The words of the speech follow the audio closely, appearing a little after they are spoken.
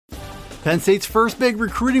Penn State's first big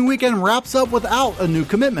recruiting weekend wraps up without a new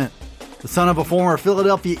commitment. The son of a former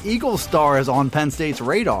Philadelphia Eagles star is on Penn State's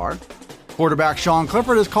radar. Quarterback Sean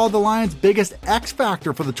Clifford is called the Lions' biggest X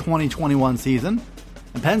factor for the 2021 season.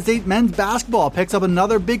 And Penn State men's basketball picks up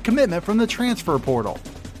another big commitment from the transfer portal.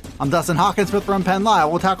 I'm Dustin Hawkinsmith from Penn Live.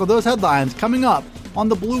 We'll tackle those headlines coming up on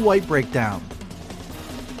the Blue White Breakdown.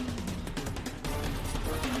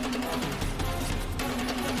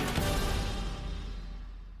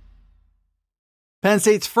 Penn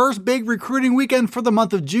State's first big recruiting weekend for the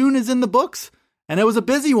month of June is in the books, and it was a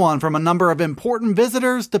busy one from a number of important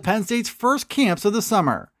visitors to Penn State's first camps of the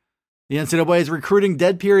summer. The NCAA's recruiting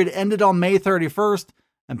dead period ended on May 31st,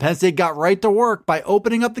 and Penn State got right to work by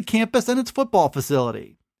opening up the campus and its football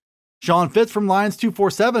facility. Sean Fitz from Lions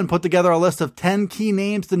 247 put together a list of 10 key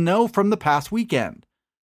names to know from the past weekend.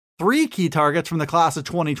 3 key targets from the class of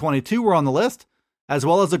 2022 were on the list, as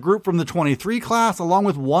well as a group from the 23 class, along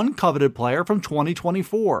with one coveted player from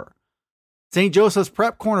 2024. St. Joseph's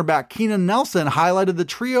Prep cornerback Keenan Nelson highlighted the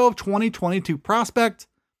trio of 2022 prospects.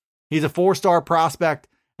 He's a 4-star prospect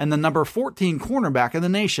and the number 14 cornerback in the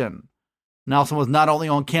nation. Nelson was not only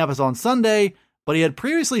on campus on Sunday, but he had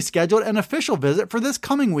previously scheduled an official visit for this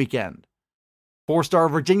coming weekend. 4-star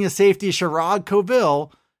Virginia safety Sherrod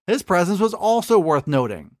Coville, his presence was also worth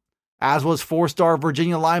noting, as was 4-star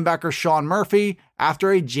Virginia linebacker Sean Murphy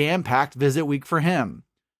after a jam-packed visit week for him.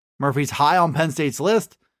 Murphy's high on Penn State's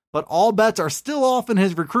list, but all bets are still off in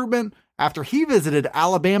his recruitment after he visited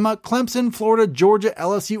Alabama, Clemson, Florida, Georgia,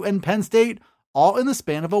 LSU, and Penn State, all in the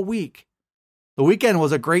span of a week. The weekend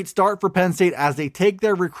was a great start for Penn State as they take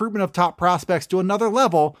their recruitment of top prospects to another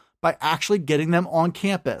level by actually getting them on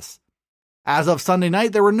campus. As of Sunday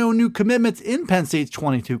night, there were no new commitments in Penn State's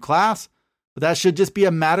 22 class, but that should just be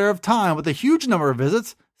a matter of time with a huge number of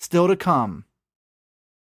visits still to come.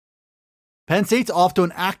 Penn State's off to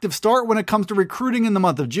an active start when it comes to recruiting in the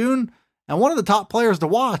month of June, and one of the top players to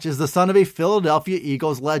watch is the son of a Philadelphia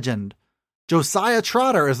Eagles legend. Josiah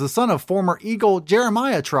Trotter is the son of former Eagle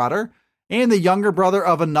Jeremiah Trotter and the younger brother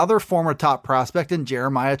of another former top prospect in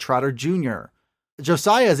Jeremiah Trotter Jr.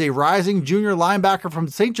 Josiah is a rising junior linebacker from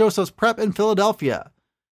St. Joseph's Prep in Philadelphia.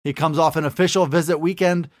 He comes off an official visit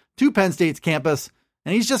weekend to Penn State's campus,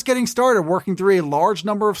 and he's just getting started working through a large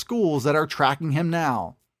number of schools that are tracking him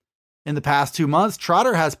now. In the past 2 months,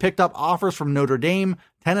 Trotter has picked up offers from Notre Dame,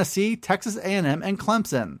 Tennessee, Texas A&M, and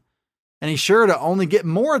Clemson. And he's sure to only get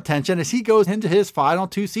more attention as he goes into his final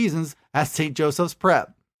 2 seasons at St. Joseph's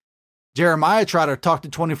Prep. Jeremiah Trotter talked to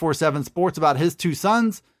 24/7 Sports about his 2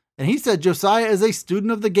 sons, and he said Josiah is a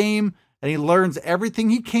student of the game and he learns everything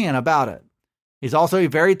he can about it. He's also a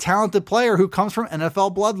very talented player who comes from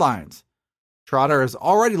NFL bloodlines. Trotter is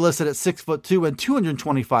already listed at 6'2" and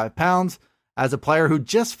 225 pounds as a player who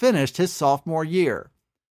just finished his sophomore year.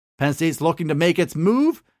 Penn State's looking to make its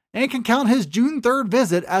move and can count his June 3rd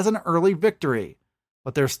visit as an early victory.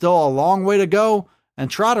 But there's still a long way to go, and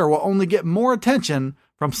Trotter will only get more attention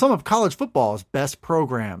from some of college football's best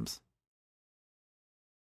programs.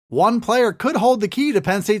 One player could hold the key to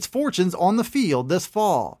Penn State's fortunes on the field this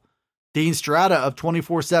fall. Dean Strata of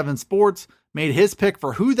 24/7 Sports made his pick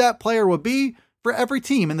for who that player would be for every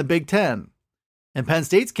team in the Big Ten. In Penn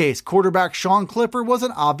State's case, quarterback Sean Clifford was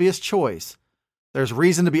an obvious choice. There's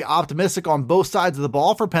reason to be optimistic on both sides of the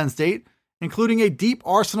ball for Penn State, including a deep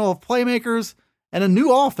arsenal of playmakers and a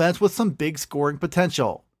new offense with some big scoring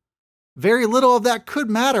potential. Very little of that could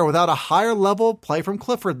matter without a higher level of play from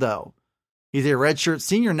Clifford, though. He's a redshirt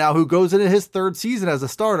senior now who goes into his 3rd season as a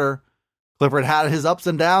starter. Clifford had his ups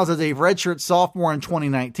and downs as a redshirt sophomore in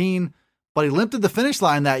 2019, but he limped to the finish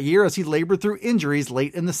line that year as he labored through injuries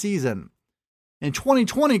late in the season. In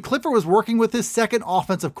 2020, Clifford was working with his second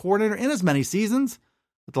offensive coordinator in as many seasons,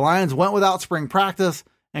 but the Lions went without spring practice,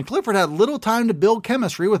 and Clifford had little time to build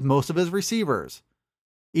chemistry with most of his receivers.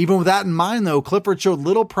 Even with that in mind, though, Clifford showed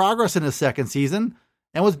little progress in his second season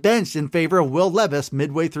and was benched in favor of Will Levis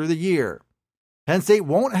midway through the year. Penn State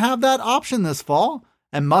won't have that option this fall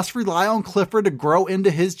and must rely on Clifford to grow into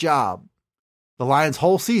his job. The Lions'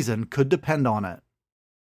 whole season could depend on it.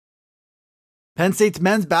 Penn State's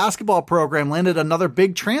men's basketball program landed another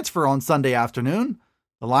big transfer on Sunday afternoon.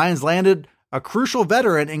 The Lions landed a crucial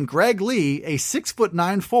veteran in Greg Lee, a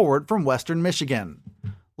 6'9" forward from Western Michigan.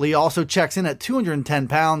 Lee also checks in at 210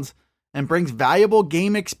 pounds and brings valuable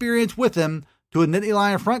game experience with him to a Nittany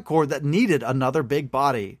Lion front court that needed another big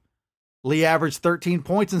body. Lee averaged 13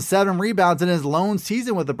 points and 7 rebounds in his lone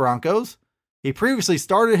season with the Broncos. He previously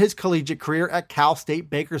started his collegiate career at Cal State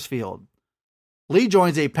Bakersfield. Lee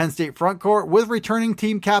joins a Penn State front court with returning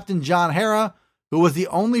team captain John Harrah, who was the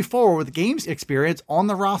only forward with games experience on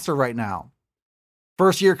the roster right now.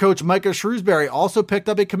 First-year coach Micah Shrewsbury also picked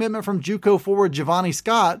up a commitment from JUCO forward Giovanni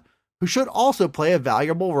Scott, who should also play a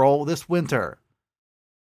valuable role this winter.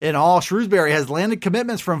 In all, Shrewsbury has landed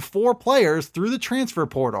commitments from 4 players through the transfer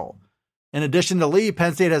portal. In addition to Lee,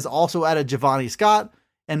 Penn State has also added Giovanni Scott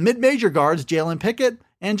and mid-major guards Jalen Pickett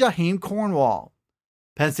and Jaheim Cornwall.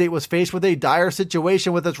 Penn State was faced with a dire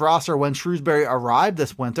situation with its roster when Shrewsbury arrived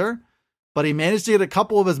this winter, but he managed to get a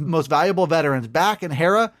couple of his most valuable veterans back in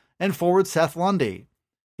Hara and forward Seth Lundy.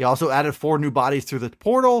 He also added 4 new bodies through the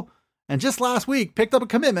portal, and just last week picked up a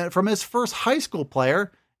commitment from his first high school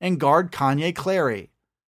player and guard Kanye Clary.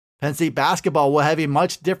 Penn State basketball will have a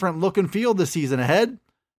much different look and feel this season ahead,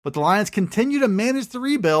 but the Lions continue to manage the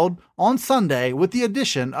rebuild on Sunday with the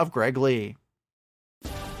addition of Greg Lee.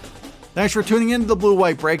 Thanks for tuning in to the Blue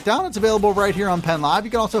White Breakdown. It's available right here on Penn Live. You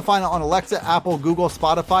can also find it on Alexa, Apple, Google,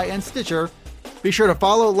 Spotify, and Stitcher. Be sure to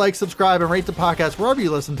follow, like, subscribe, and rate the podcast wherever you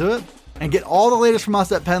listen to it. And get all the latest from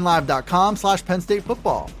us at PennLive.com/Penn State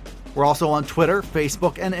Football. We're also on Twitter,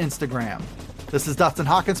 Facebook, and Instagram. This is Dustin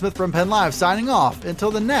Hawkinsmith from Penn Live signing off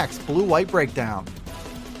until the next Blue White Breakdown.